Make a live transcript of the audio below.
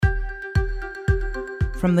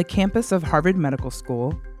From the campus of Harvard Medical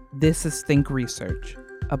School, this is Think Research,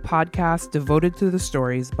 a podcast devoted to the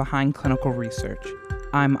stories behind clinical research.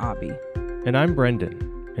 I'm Abby. And I'm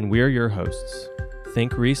Brendan, and we're your hosts.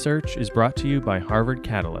 Think Research is brought to you by Harvard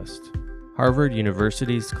Catalyst, Harvard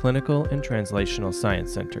University's Clinical and Translational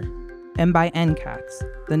Science Center. And by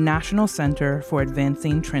NCATS, the National Center for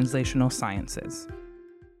Advancing Translational Sciences.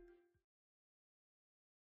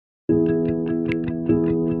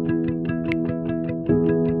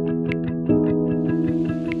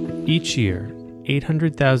 Each year,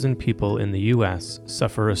 800,000 people in the U.S.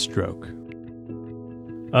 suffer a stroke.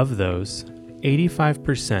 Of those,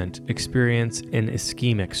 85% experience an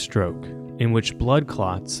ischemic stroke, in which blood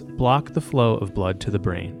clots block the flow of blood to the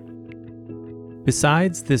brain.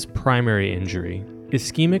 Besides this primary injury,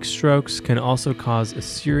 ischemic strokes can also cause a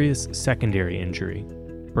serious secondary injury,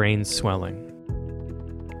 brain swelling.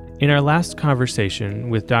 In our last conversation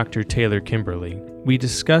with Dr. Taylor Kimberly, we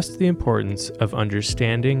discussed the importance of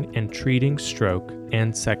understanding and treating stroke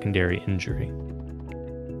and secondary injury.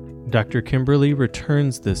 Dr. Kimberly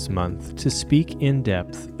returns this month to speak in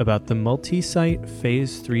depth about the multi-site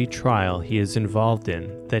Phase 3 trial he is involved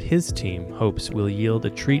in that his team hopes will yield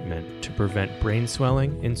a treatment to prevent brain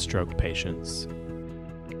swelling in stroke patients.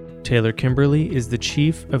 Taylor Kimberly is the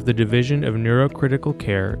chief of the Division of Neurocritical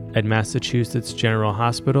Care at Massachusetts General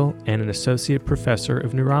Hospital and an associate professor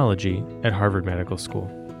of neurology at Harvard Medical School.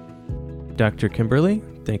 Dr. Kimberly,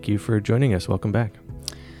 thank you for joining us. Welcome back.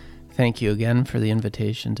 Thank you again for the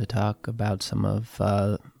invitation to talk about some of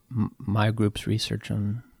my group's research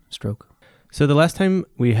on stroke. So the last time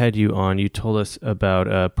we had you on, you told us about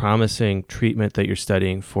a promising treatment that you're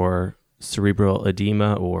studying for cerebral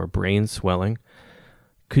edema or brain swelling.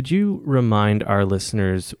 Could you remind our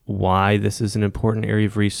listeners why this is an important area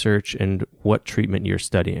of research and what treatment you're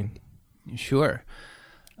studying? Sure.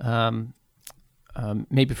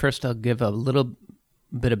 Maybe first I'll give a little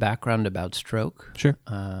bit of background about stroke. Sure.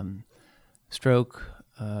 Stroke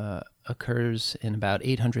occurs in about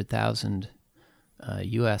 800,000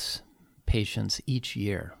 U.S. patients each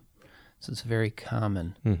year, so it's very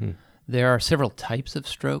common. Mm-hmm. There are several types of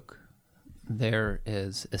stroke. There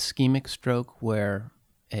is ischemic stroke, where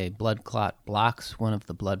a blood clot blocks one of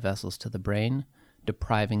the blood vessels to the brain,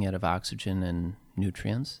 depriving it of oxygen and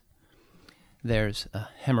nutrients. There's a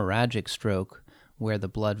hemorrhagic stroke, where the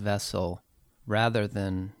blood vessel, rather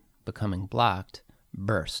than becoming blocked,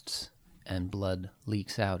 bursts and blood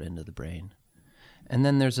leaks out into the brain. And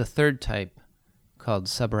then there's a third type called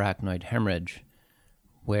subarachnoid hemorrhage,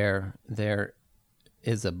 where there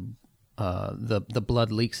is the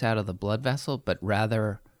blood leaks out of the blood vessel, but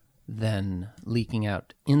rather than leaking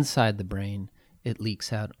out inside the brain, it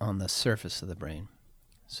leaks out on the surface of the brain.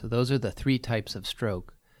 So those are the three types of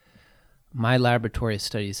stroke. My laboratory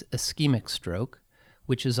studies ischemic stroke,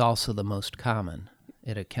 which is also the most common.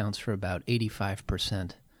 It accounts for about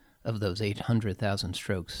 85% of those 800,000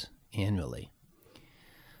 strokes annually.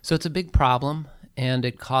 So it's a big problem, and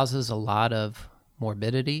it causes a lot of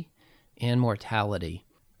morbidity and mortality.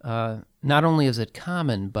 Not only is it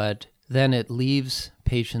common, but then it leaves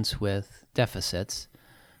patients with deficits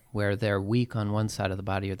where they're weak on one side of the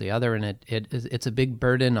body or the other, and it's a big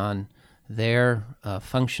burden on their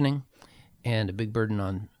functioning and a big burden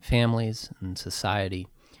on families and society.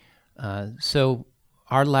 So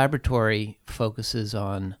our laboratory focuses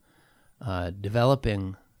on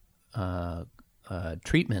developing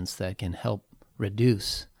treatments that can help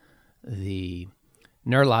reduce the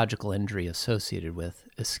neurological injury associated with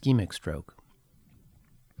ischemic stroke.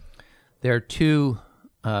 There are two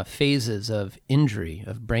phases of injury,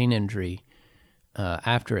 of brain injury,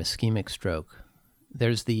 after ischemic stroke.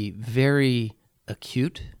 There's the very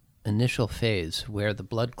acute initial phase where the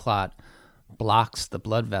blood clot blocks the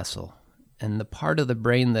blood vessel, and the part of the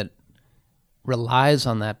brain that relies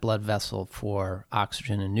on that blood vessel for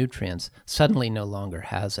oxygen and nutrients suddenly no longer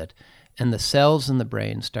has it, and the cells in the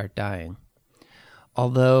brain start dying.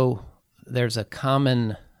 Although there's a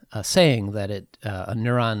common saying that a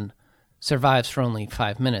neuron survives for only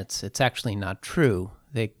 5 minutes, it's actually not true.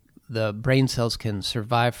 The brain cells can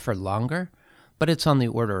survive for longer, but it's on the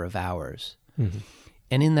order of hours. Mm-hmm.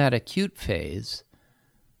 And in that acute phase,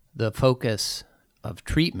 the focus of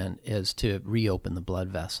treatment is to reopen the blood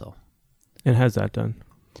vessel. And how's that done?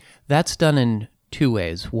 That's done in two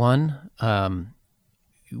ways. One,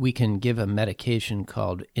 we can give a medication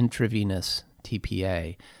called intravenous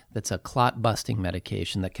TPA that's a clot-busting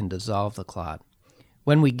medication that can dissolve the clot.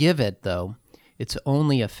 When we give it, though, it's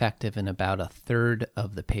only effective in about a third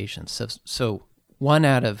of the patients. So 1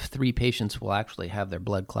 out of 3 patients will actually have their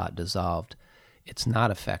blood clot dissolved. It's not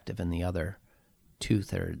effective in the other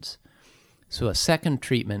 2/3. So a second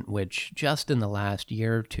treatment, which just in the last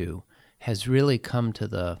year or two has really come to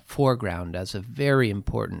the foreground as a very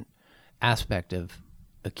important aspect of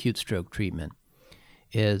acute stroke treatment,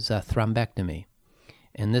 is thrombectomy.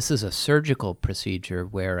 And this is a surgical procedure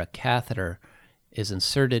where a catheter is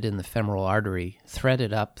inserted in the femoral artery,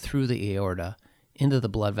 threaded up through the aorta into the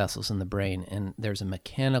blood vessels in the brain, and there's a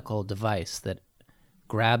mechanical device that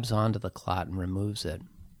grabs onto the clot and removes it.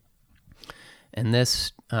 And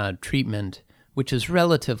this treatment, which is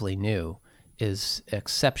relatively new, is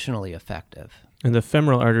exceptionally effective. And the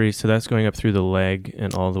femoral artery, so that's going up through the leg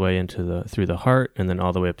and all the way into through the heart and then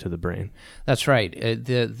all the way up to the brain. That's right.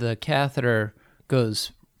 The catheter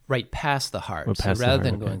goes right past the heart. So rather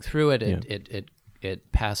than going through it,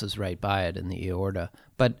 it passes right by it in the aorta.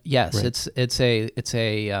 But yes, right. it's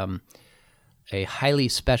a highly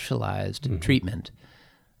specialized treatment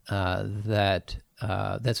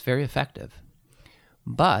that's very effective.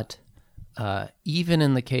 But even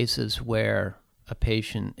in the cases where a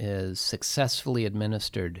patient is successfully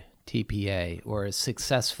administered TPA or is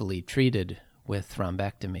successfully treated with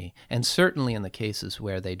thrombectomy, and certainly in the cases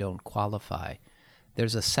where they don't qualify,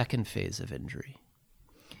 there's a second phase of injury.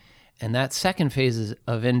 And that second phase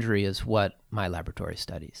of injury is what my laboratory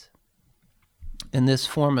studies. In this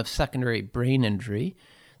form of secondary brain injury,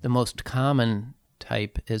 the most common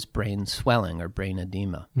type is brain swelling or brain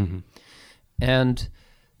edema. Mm-hmm. And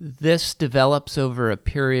this develops over a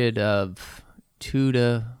period of 2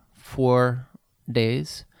 to 4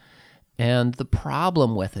 days. And the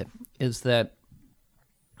problem with it is that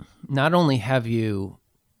not only do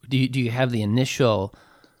you have the initial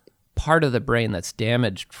part of the brain that's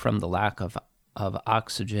damaged from the lack of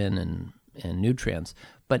oxygen and nutrients,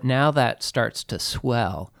 but now that starts to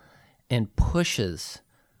swell and pushes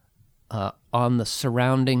on the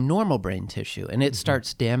surrounding normal brain tissue, and it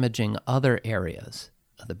starts damaging other areas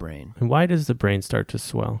of the brain. And why does the brain start to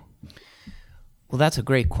swell? Well, that's a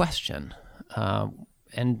great question.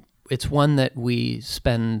 And it's one that we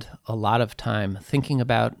spend a lot of time thinking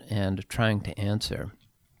about and trying to answer.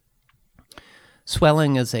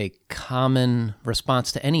 Swelling is a common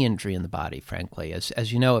response to any injury in the body, frankly.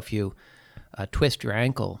 As you know, if you twist your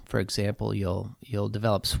ankle, for example, you'll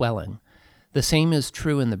develop swelling. The same is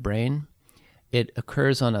true in the brain. It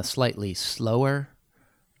occurs on a slightly slower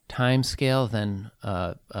time scale than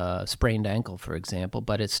a sprained ankle, for example,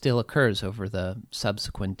 but it still occurs over the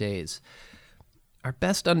subsequent days. Our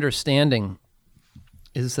best understanding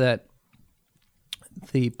is that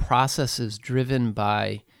the process is driven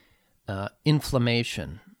by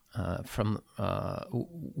inflammation from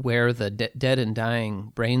where the dead and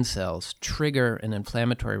dying brain cells trigger an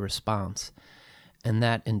inflammatory response, and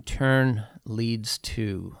that in turn leads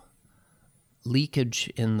to leakage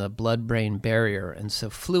in the blood-brain barrier, and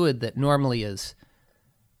so fluid that normally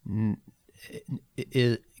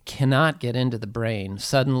cannot get into the brain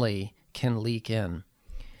suddenly can leak in,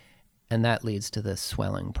 and that leads to this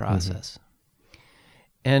swelling process. Mm-hmm.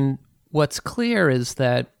 And what's clear is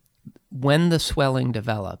that when the swelling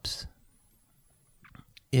develops,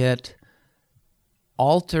 it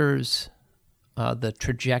alters the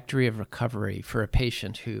trajectory of recovery for a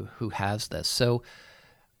patient who has this. So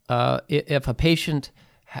if a patient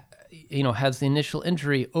has the initial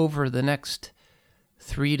injury, over the next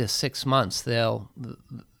 3 to 6 months, there'll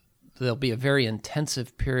be a very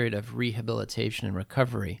intensive period of rehabilitation and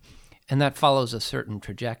recovery, and that follows a certain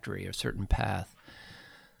trajectory, a certain path.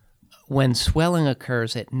 When swelling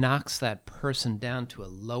occurs, it knocks that person down to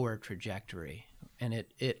a lower trajectory, and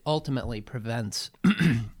it ultimately prevents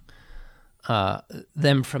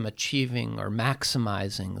them from achieving or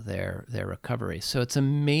maximizing their recovery. So it's a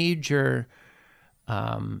major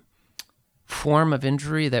form of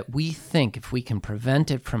injury that we think, if we can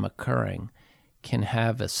prevent it from occurring, can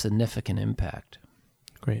have a significant impact.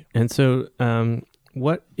 Great. And so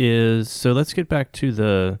let's get back to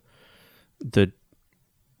the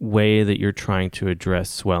way that you're trying to address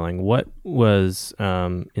swelling. What was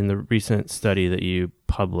in the recent study that you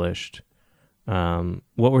published?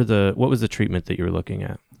 What was the treatment that you were looking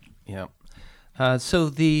at? Yeah. So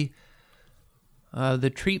the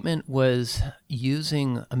treatment was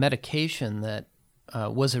using a medication that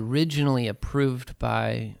was originally approved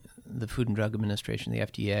by the Food and Drug Administration, the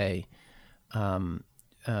FDA,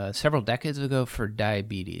 several decades ago for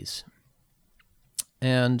diabetes.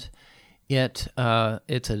 And it's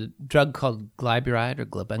a drug called glyburide or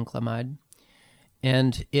glibenclamide,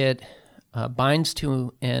 and it binds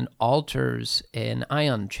to and alters an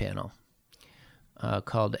ion channel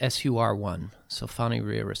called SUR1,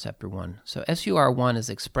 sulfonylurea receptor 1. So SUR1 is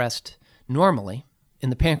expressed normally in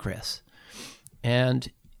the pancreas, and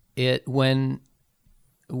when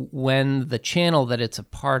when the channel that it's a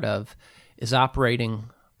part of is operating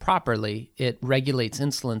properly, it regulates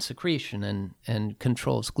insulin secretion and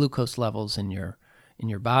controls glucose levels in your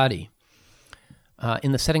body.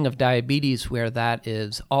 In the setting of diabetes, where that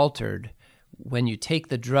is altered, when you take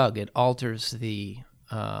the drug, it alters the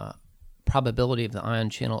probability of the ion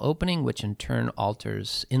channel opening, which in turn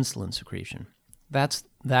alters insulin secretion.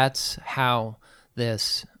 That's how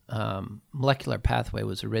this molecular pathway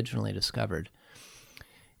was originally discovered.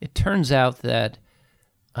 It turns out that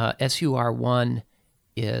SUR1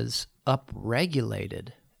 is upregulated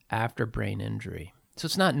after brain injury. So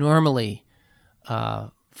it's not normally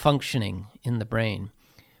functioning in the brain,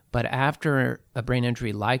 but after a brain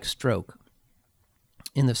injury like stroke,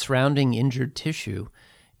 in the surrounding injured tissue,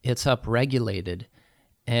 it's upregulated.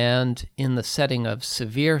 And in the setting of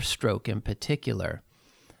severe stroke in particular,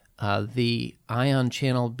 the ion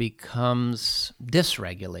channel becomes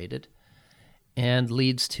dysregulated and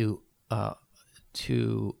leads to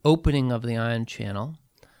opening of the ion channel.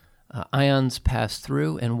 Ions pass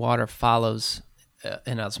through and water follows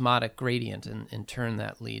an osmotic gradient, and in turn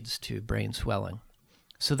that leads to brain swelling.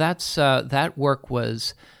 So that work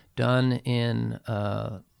was done in,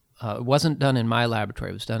 it wasn't done in my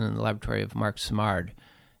laboratory, it was done in the laboratory of Mark Simard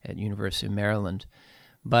at University of Maryland.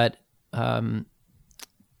 But I've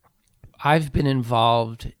been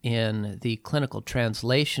involved in the clinical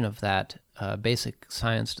translation of that basic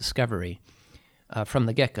science discovery from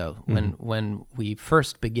the get-go. When we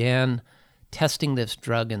first began testing this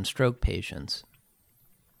drug in stroke patients,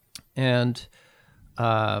 and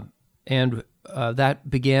that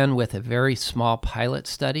began with a very small pilot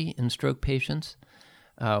study in stroke patients.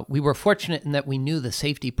 We were fortunate in that we knew the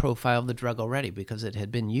safety profile of the drug already because it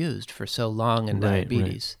had been used for so long in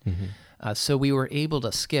diabetes. Right. Mm-hmm. So we were able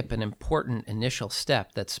to skip an important initial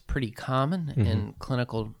step that's pretty common in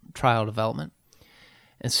clinical trial development.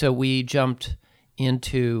 And so we jumped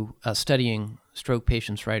into studying stroke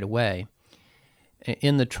patients right away.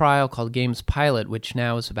 In the trial called GAMES Pilot, which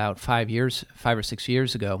now is about 5 or 6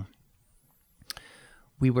 years ago,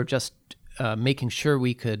 we were just making sure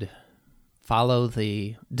we could follow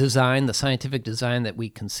the design, the scientific design that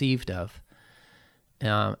we conceived of.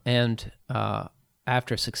 And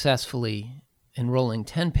after successfully enrolling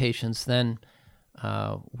 10 patients, then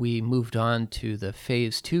we moved on to the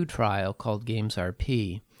phase 2 trial called GAMES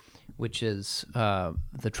RP, which is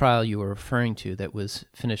the trial you were referring to that was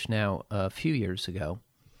finished now a few years ago.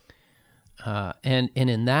 And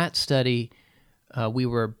in that study, we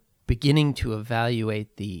were beginning to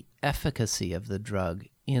evaluate the efficacy of the drug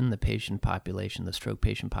in the patient population, the stroke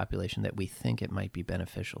patient population that we think it might be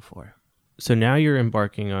beneficial for. So now you're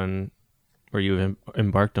embarking on, or you've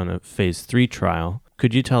embarked on a phase 3 trial.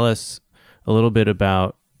 Could you tell us a little bit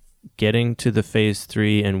about getting to the phase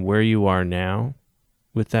 3 and where you are now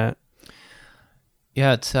with that?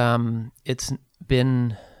 Yeah, it's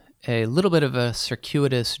been a little bit of a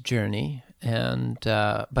circuitous journey, and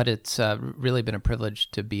but it's really been a privilege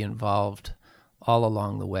to be involved all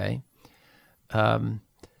along the way.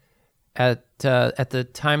 At the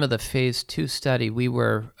time of the phase 2 study, we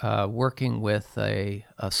were working with a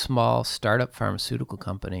small startup pharmaceutical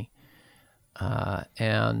company,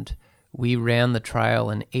 and we ran the trial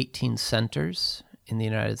in 18 centers in the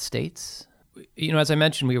United States. You know, as I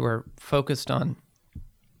mentioned, we were focused on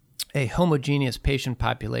a homogeneous patient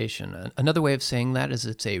population. Another way of saying that is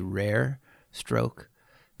it's a rare stroke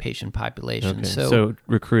patient population. Okay. So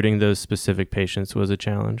recruiting those specific patients was a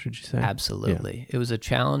challenge, would you say? Absolutely. Yeah. It was a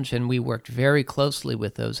challenge, and we worked very closely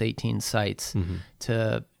with those 18 sites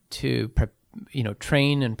to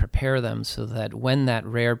train and prepare them so that when that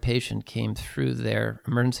rare patient came through their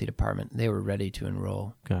emergency department, they were ready to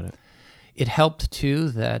enroll. Got it. It helped,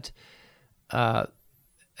 too, that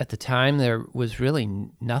at the time there was really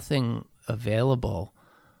nothing available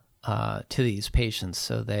to these patients,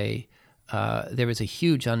 so there was a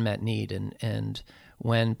huge unmet need, and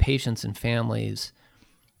when patients and families,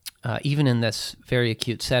 even in this very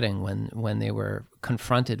acute setting, when they were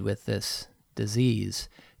confronted with this disease,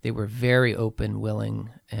 they were very open, willing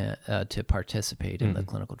to participate in the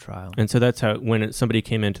clinical trial. And so that's how, when somebody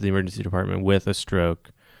came into the emergency department with a stroke,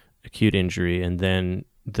 acute injury, and then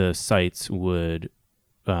the sites would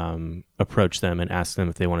approach them and ask them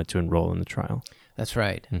if they wanted to enroll in the trial. That's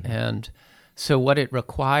right. And so what it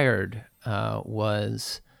required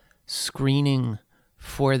was screening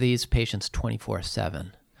for these patients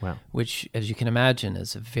 24/7. Wow. Which, as you can imagine,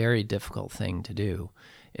 is a very difficult thing to do.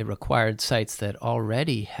 It required sites that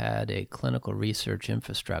already had a clinical research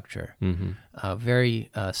infrastructure, very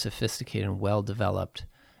sophisticated and well-developed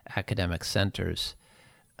academic centers.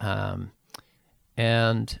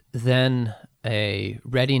 And then a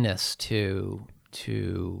readiness to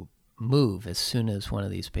move as soon as one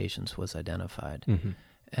of these patients was identified. Mm-hmm.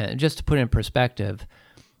 And just to put it in perspective,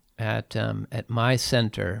 at my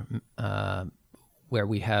center, where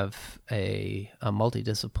we have a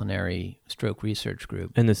multidisciplinary stroke research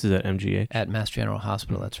group. And this is at MGH? At Mass General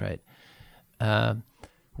Hospital, that's right.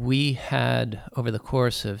 We had, over the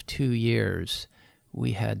course of 2 years,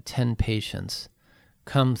 we had 10 patients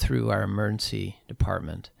come through our emergency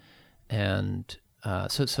department. And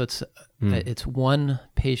so it's one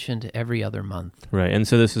patient every other month. Right. And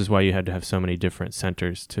so this is why you had to have so many different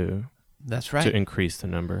centers to... That's right. To increase the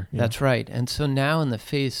number. Yeah. That's right. And so now in the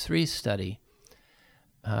phase 3 study,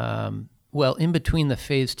 in between the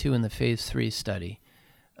phase 2 and the phase 3 study,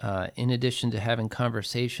 in addition to having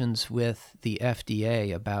conversations with the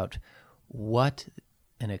FDA about what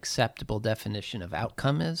an acceptable definition of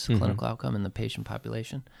outcome is, clinical outcome in the patient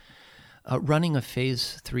population, running a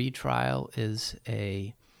phase 3 trial is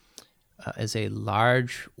a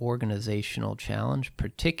large organizational challenge,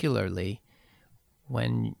 particularly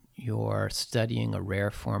when you're studying a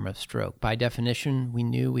rare form of stroke. By definition, we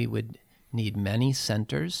knew we would need many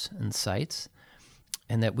centers and sites,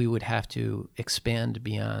 and that we would have to expand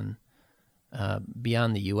beyond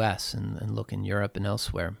the U.S. and look in Europe and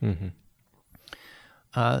elsewhere. Mm-hmm.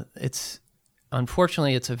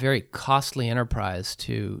 Unfortunately, it's a very costly enterprise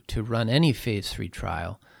to run any phase 3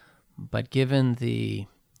 trial, but given the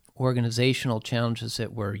organizational challenges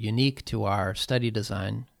that were unique to our study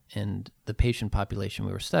design and the patient population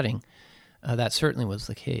we were studying, that certainly was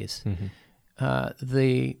the case.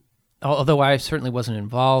 Mm-hmm. Although I certainly wasn't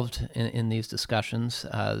involved in these discussions,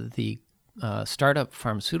 the startup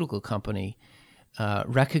pharmaceutical company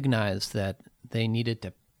recognized that they needed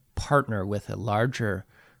to partner with a larger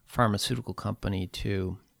pharmaceutical company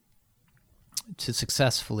to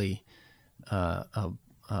successfully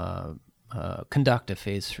conduct a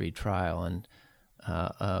phase 3 trial. And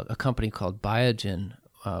a company called Biogen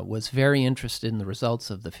was very interested in the results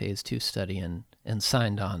of the phase 2 study and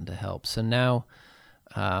signed on to help. So now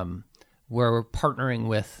we're partnering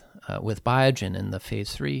with Biogen in the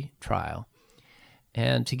phase 3 trial.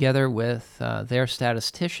 And together with their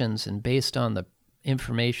statisticians, and based on the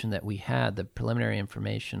information that we had, the preliminary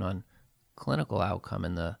information on clinical outcome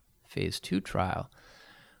in the phase 2 trial,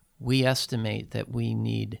 we estimate that we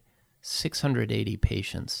need 680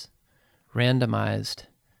 patients randomized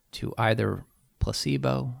to either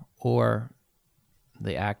placebo or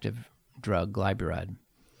the active drug glyburide,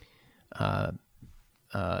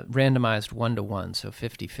 randomized 1-to-1, so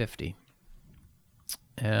 50-50.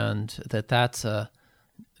 And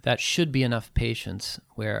that should be enough patients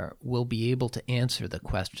where we'll be able to answer the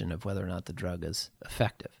question of whether or not the drug is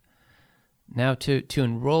effective. Now, to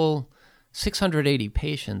enroll 680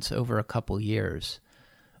 patients over a couple years,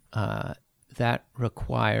 that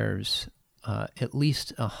requires at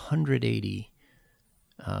least 180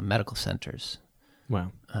 medical centers.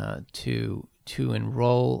 Wow. To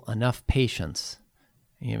enroll enough patients.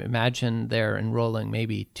 You know, imagine they're enrolling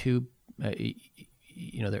maybe two.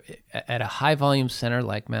 They're at a high volume center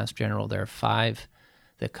like Mass General, there are 5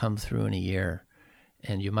 that come through in a year,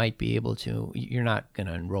 and you might be able to. You're not going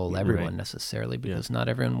to enroll everyone necessarily, because not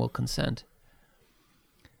everyone will consent.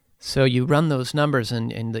 So you run those numbers,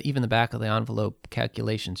 and even the back of the envelope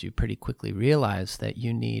calculations, you pretty quickly realize that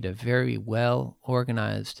you need a very well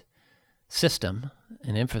organized system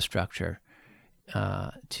and infrastructure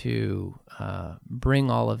to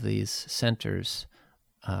bring all of these centers,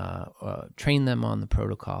 train them on the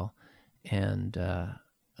protocol, and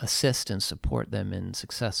assist and support them in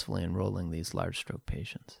successfully enrolling these large stroke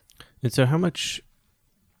patients. And so how much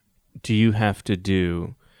do you have to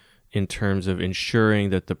do in terms of ensuring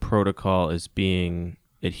that the protocol is being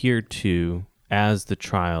adhered to as the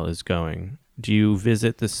trial is going? Do you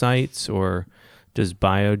visit the sites, or does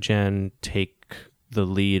Biogen take the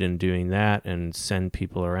lead in doing that and send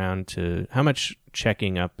people around to... How much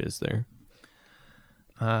checking up is there?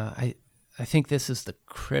 I think this is the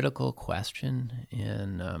critical question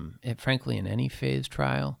frankly, in any phase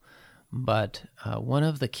trial. But one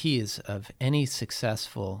of the keys of any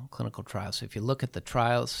successful clinical trial, so if you look at the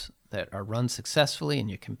trials that are run successfully and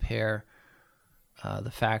you compare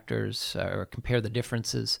the factors or compare the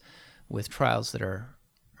differences with trials that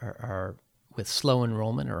are with slow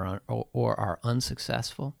enrollment or are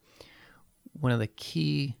unsuccessful, one of the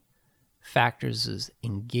key factors is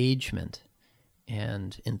engagement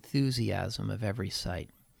and enthusiasm of every site.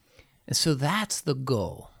 And so that's the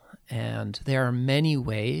goal. And there are many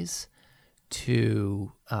ways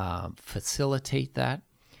to facilitate that.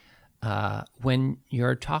 When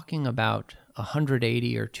you're talking about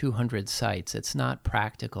 180 or 200 sites, it's not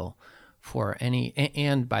practical for any,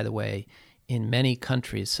 and by the way, in many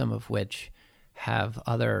countries, some of which have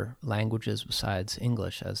other languages besides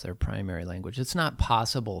English as their primary language, it's not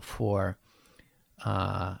possible for,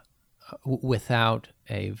 without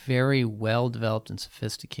a very well-developed and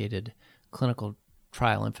sophisticated clinical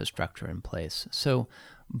trial infrastructure in place. So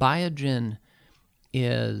Biogen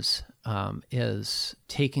is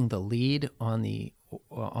taking the lead on the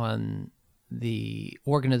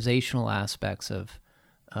organizational aspects of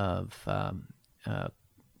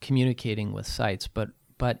communicating with sites, but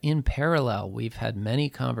in parallel, we've had many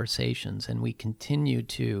conversations, and we continue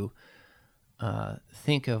to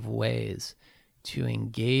think of ways to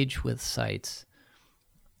engage with sites,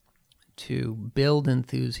 to build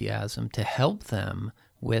enthusiasm, to help them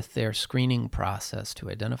with their screening process, to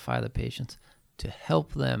identify the patients, to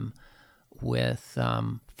help them with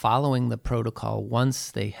following the protocol once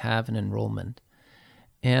they have an enrollment.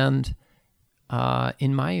 And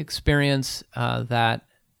in my experience, that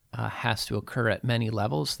has to occur at many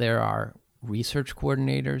levels. There are research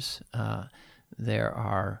coordinators. There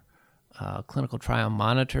are clinical trial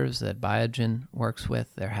monitors that Biogen works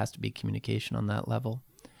with. There has to be communication on that level.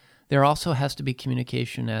 There also has to be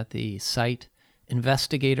communication at the site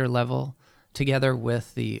investigator level, together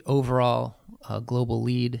with the overall global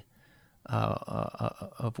lead,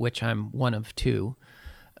 of which I'm one of two.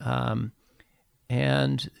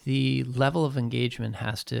 And the level of engagement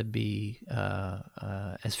has to be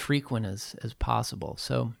as frequent as possible.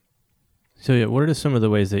 So yeah, what are some of the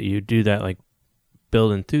ways that you do that, like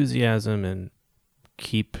build enthusiasm and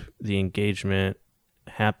keep the engagement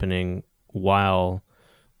happening while,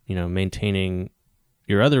 maintaining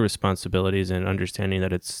your other responsibilities and understanding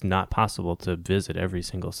that it's not possible to visit every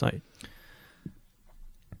single site?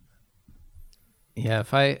 Yeah,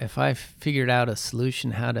 if I figured out a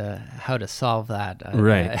solution how to solve that,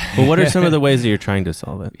 right. But what are some of the ways that you're trying to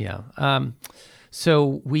solve it? Yeah.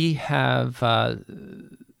 So we have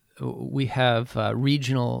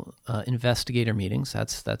regional investigator meetings.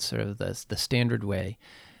 That's sort of the standard way,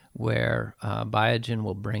 where Biogen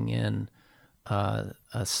will bring in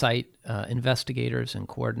site investigators and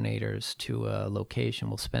coordinators to a location.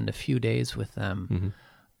 We'll spend a few days with them,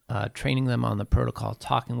 training them on the protocol,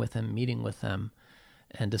 talking with them, meeting with them,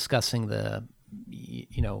 and discussing the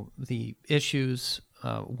issues,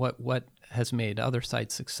 what has made other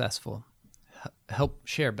sites successful, help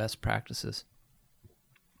share best practices,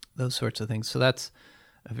 those sorts of things. So that's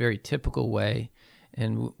a very typical way,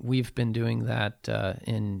 and we've been doing that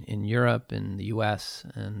in Europe, in the U.S.,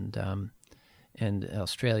 and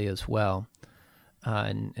Australia as well,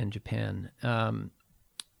 and Japan.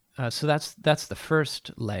 So that's the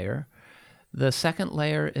first layer. The second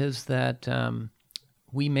layer is that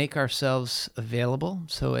we make ourselves available.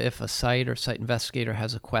 So if a site or site investigator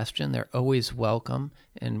has a question, they're always welcome,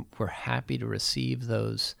 and we're happy to receive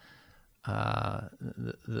those phone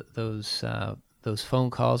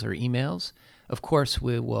calls or emails. Of course,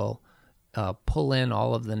 we will pull in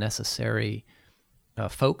all of the necessary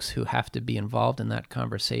folks who have to be involved in that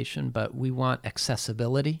conversation, but we want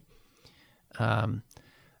accessibility. In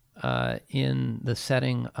the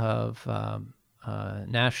setting of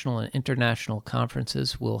national and international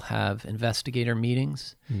conferences, we'll have investigator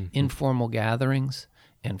meetings, informal gatherings,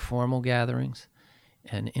 and formal gatherings,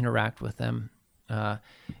 and interact with them.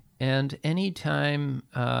 And anytime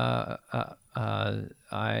I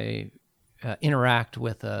interact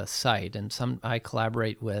with a site, and I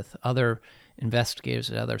collaborate with other investigators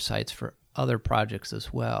at other sites for other projects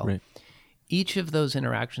as well. Right. Each of those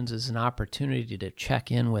interactions is an opportunity to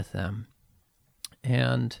check in with them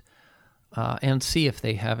and see if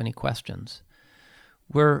they have any questions.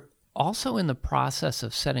 We're also in the process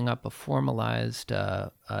of setting up a formalized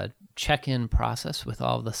check-in process with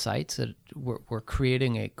all of the sites. We're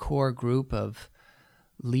creating a core group of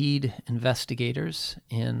lead investigators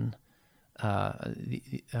in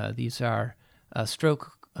these are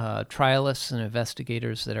stroke trialists and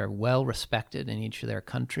investigators that are well respected in each of their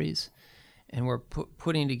countries, and we're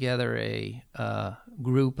putting together a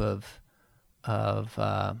group of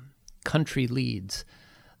country leads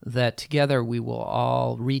that together we will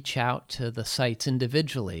all reach out to the sites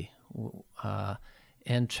individually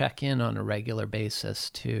and check in on a regular basis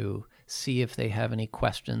to see if they have any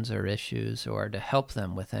questions or issues, or to help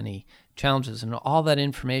them with any challenges. And all that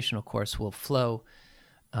information, of course, will flow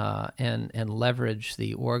and leverage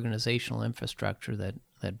the organizational infrastructure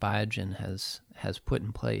that Biogen has put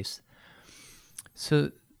in place.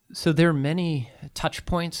 So there are many touch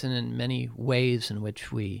points and in many ways in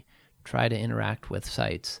which we try to interact with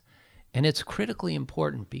sites. And it's critically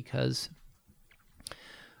important because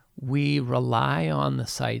we rely on the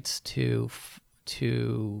sites to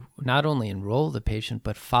to not only enroll the patient,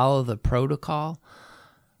 but follow the protocol.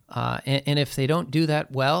 And if they don't do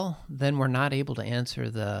that well, then we're not able to answer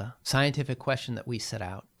the scientific question that we set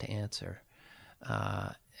out to answer.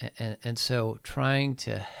 And so trying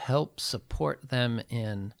to help support them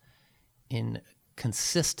in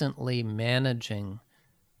consistently managing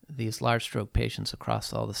these large stroke patients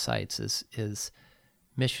across all the sites is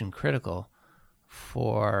mission critical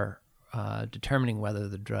for determining whether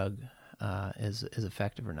the drug is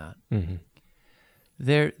effective or not. Mm-hmm.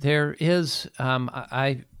 There is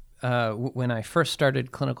when I first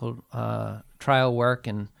started clinical trial work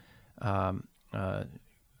and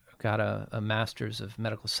got a master's of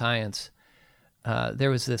medical science, there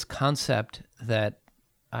was this concept that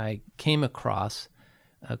I came across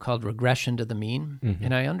called regression to the mean. Mm-hmm.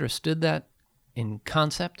 And I understood that in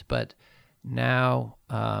concept, but now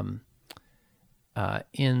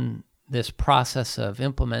in this process of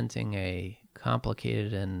implementing a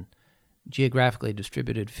complicated and geographically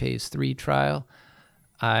distributed phase 3 trial,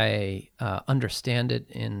 I understand it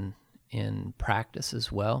in practice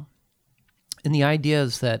as well. And the idea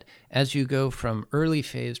is that as you go from early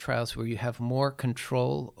phase trials where you have more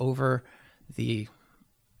control over the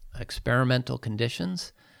experimental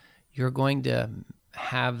conditions, you're going to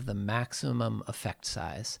have the maximum effect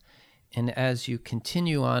size. And as you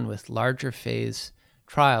continue on with larger phase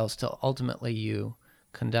trials till ultimately you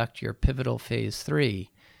conduct your pivotal phase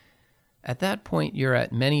 3, at that point you're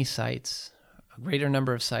at many sites, a greater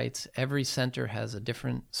number of sites. Every center has a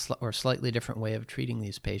different or slightly different way of treating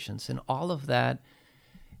these patients. And all of that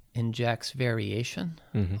injects variation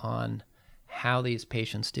Mm-hmm. on how these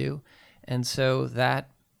patients do. And so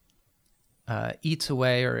that eats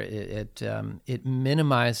away, or it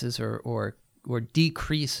minimizes or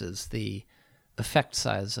decreases the effect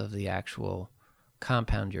size of the actual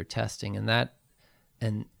compound you're testing,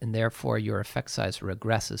 and therefore your effect size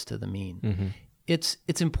regresses to the mean. Mm-hmm.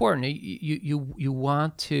 It's important. You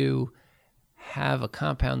want to have a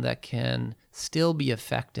compound that can still be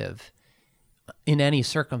effective in any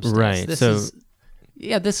circumstance. Right.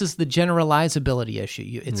 This is the generalizability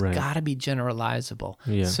issue. It's Right. got to be generalizable.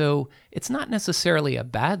 Yeah. So it's not necessarily a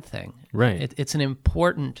bad thing. Right. It's an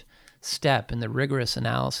important step in the rigorous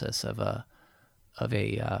analysis of a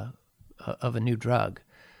new drug.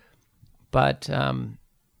 But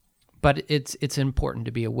it's important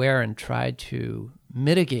to be aware and try to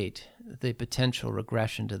mitigate the potential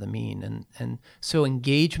regression to the mean. And so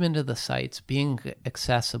engagement of the sites, being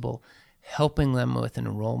accessible, helping them with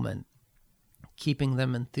enrollment, keeping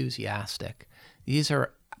them enthusiastic. These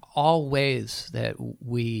are all ways that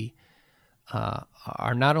we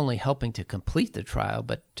are not only helping to complete the trial,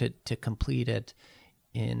 but to complete it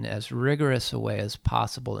in as rigorous a way as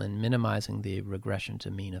possible in minimizing the regression to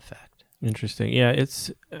mean effect. Interesting. Yeah,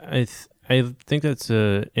 I think that's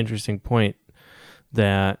an interesting point,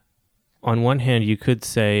 that on one hand you could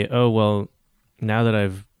say, oh, well, now that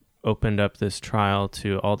I've opened up this trial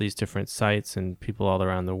to all these different sites and people all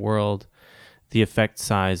around the world, the effect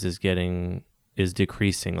size is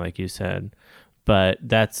decreasing, like you said. But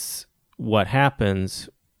that's what happens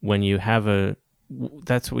when you have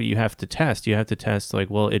that's what you have to test. You have to test, like,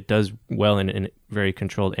 well, it does well in a very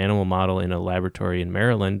controlled animal model in a laboratory in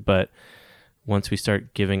Maryland, but once we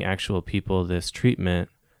start giving actual people this treatment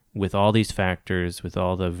with all these factors, with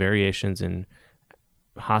all the variations in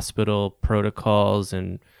hospital protocols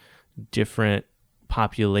and different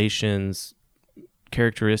populations,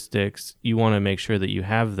 characteristics, you want to make sure that you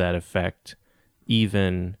have that effect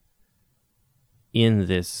even in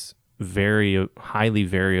this very highly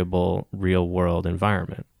variable real world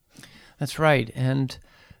environment. That's right. And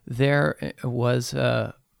there was,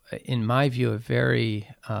 in my view, a very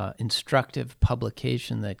instructive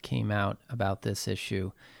publication that came out about this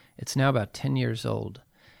issue. It's now about 10 years old.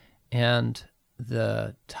 And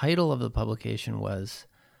the title of the publication was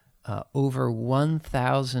over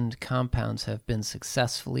 1,000 compounds have been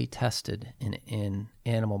successfully tested in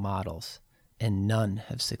animal models, and none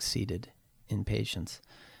have succeeded in patients.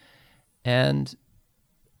 And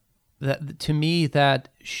that, to me, that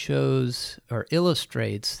shows or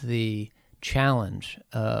illustrates the challenge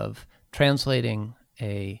of translating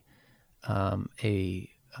a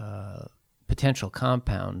potential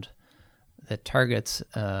compound that targets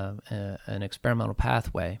an experimental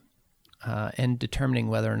pathway and determining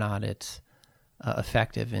whether or not it's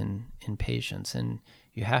effective in patients. And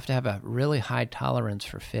you have to have a really high tolerance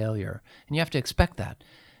for failure, and you have to expect that.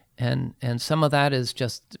 And some of that is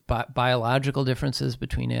just biological differences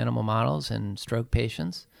between animal models and stroke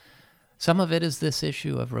patients. Some of it is this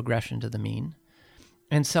issue of regression to the mean.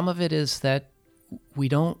 And some of it is that we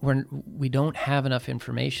don't have enough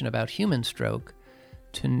information about human stroke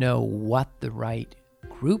to know what the right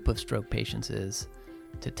group of stroke patients is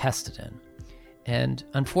to test it in. And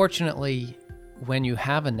unfortunately, when you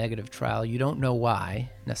have a negative trial, you don't know why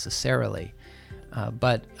necessarily.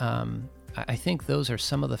 But I think those are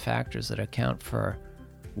some of the factors that account for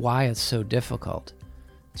why it's so difficult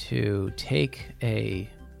to take an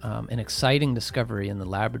exciting discovery in the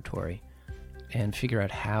laboratory and figure out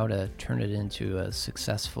how to turn it into a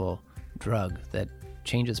successful drug that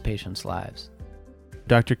changes patients' lives.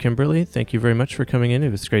 Dr. Kimberly, thank you very much for coming in.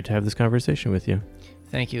 It was great to have this conversation with you.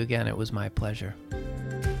 Thank you again. It was my pleasure.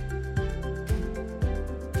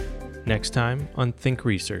 Next time on Think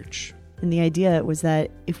Research. And the idea was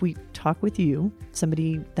that if we talk with you,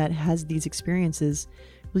 somebody that has these experiences,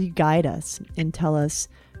 will you guide us and tell us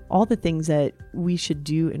all the things that we should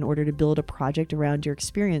do in order to build a project around your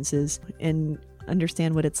experiences and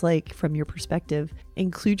understand what it's like from your perspective.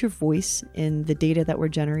 Include your voice in the data that we're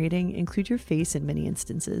generating, include your face in many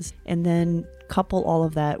instances, and then couple all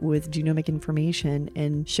of that with genomic information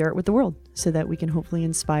and share it with the world so that we can hopefully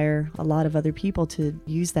inspire a lot of other people to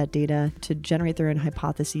use that data to generate their own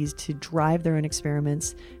hypotheses, to drive their own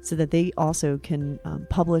experiments so that they also can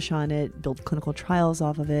publish on it, build clinical trials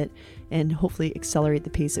off of it, and hopefully accelerate the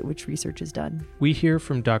pace at which research is done. We hear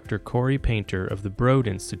from Dr. Corey Painter of the Broad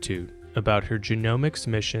Institute about her genomics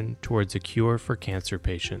mission towards a cure for cancer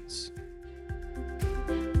patients.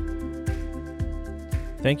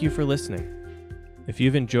 Thank you for listening. If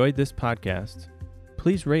you've enjoyed this podcast,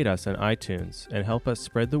 please rate us on iTunes and help us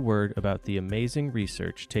spread the word about the amazing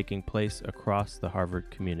research taking place across the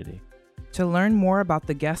Harvard community. To learn more about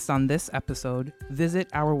the guests on this episode, visit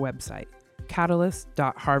our website,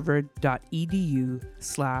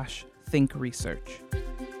 catalyst.harvard.edu/thinkresearch.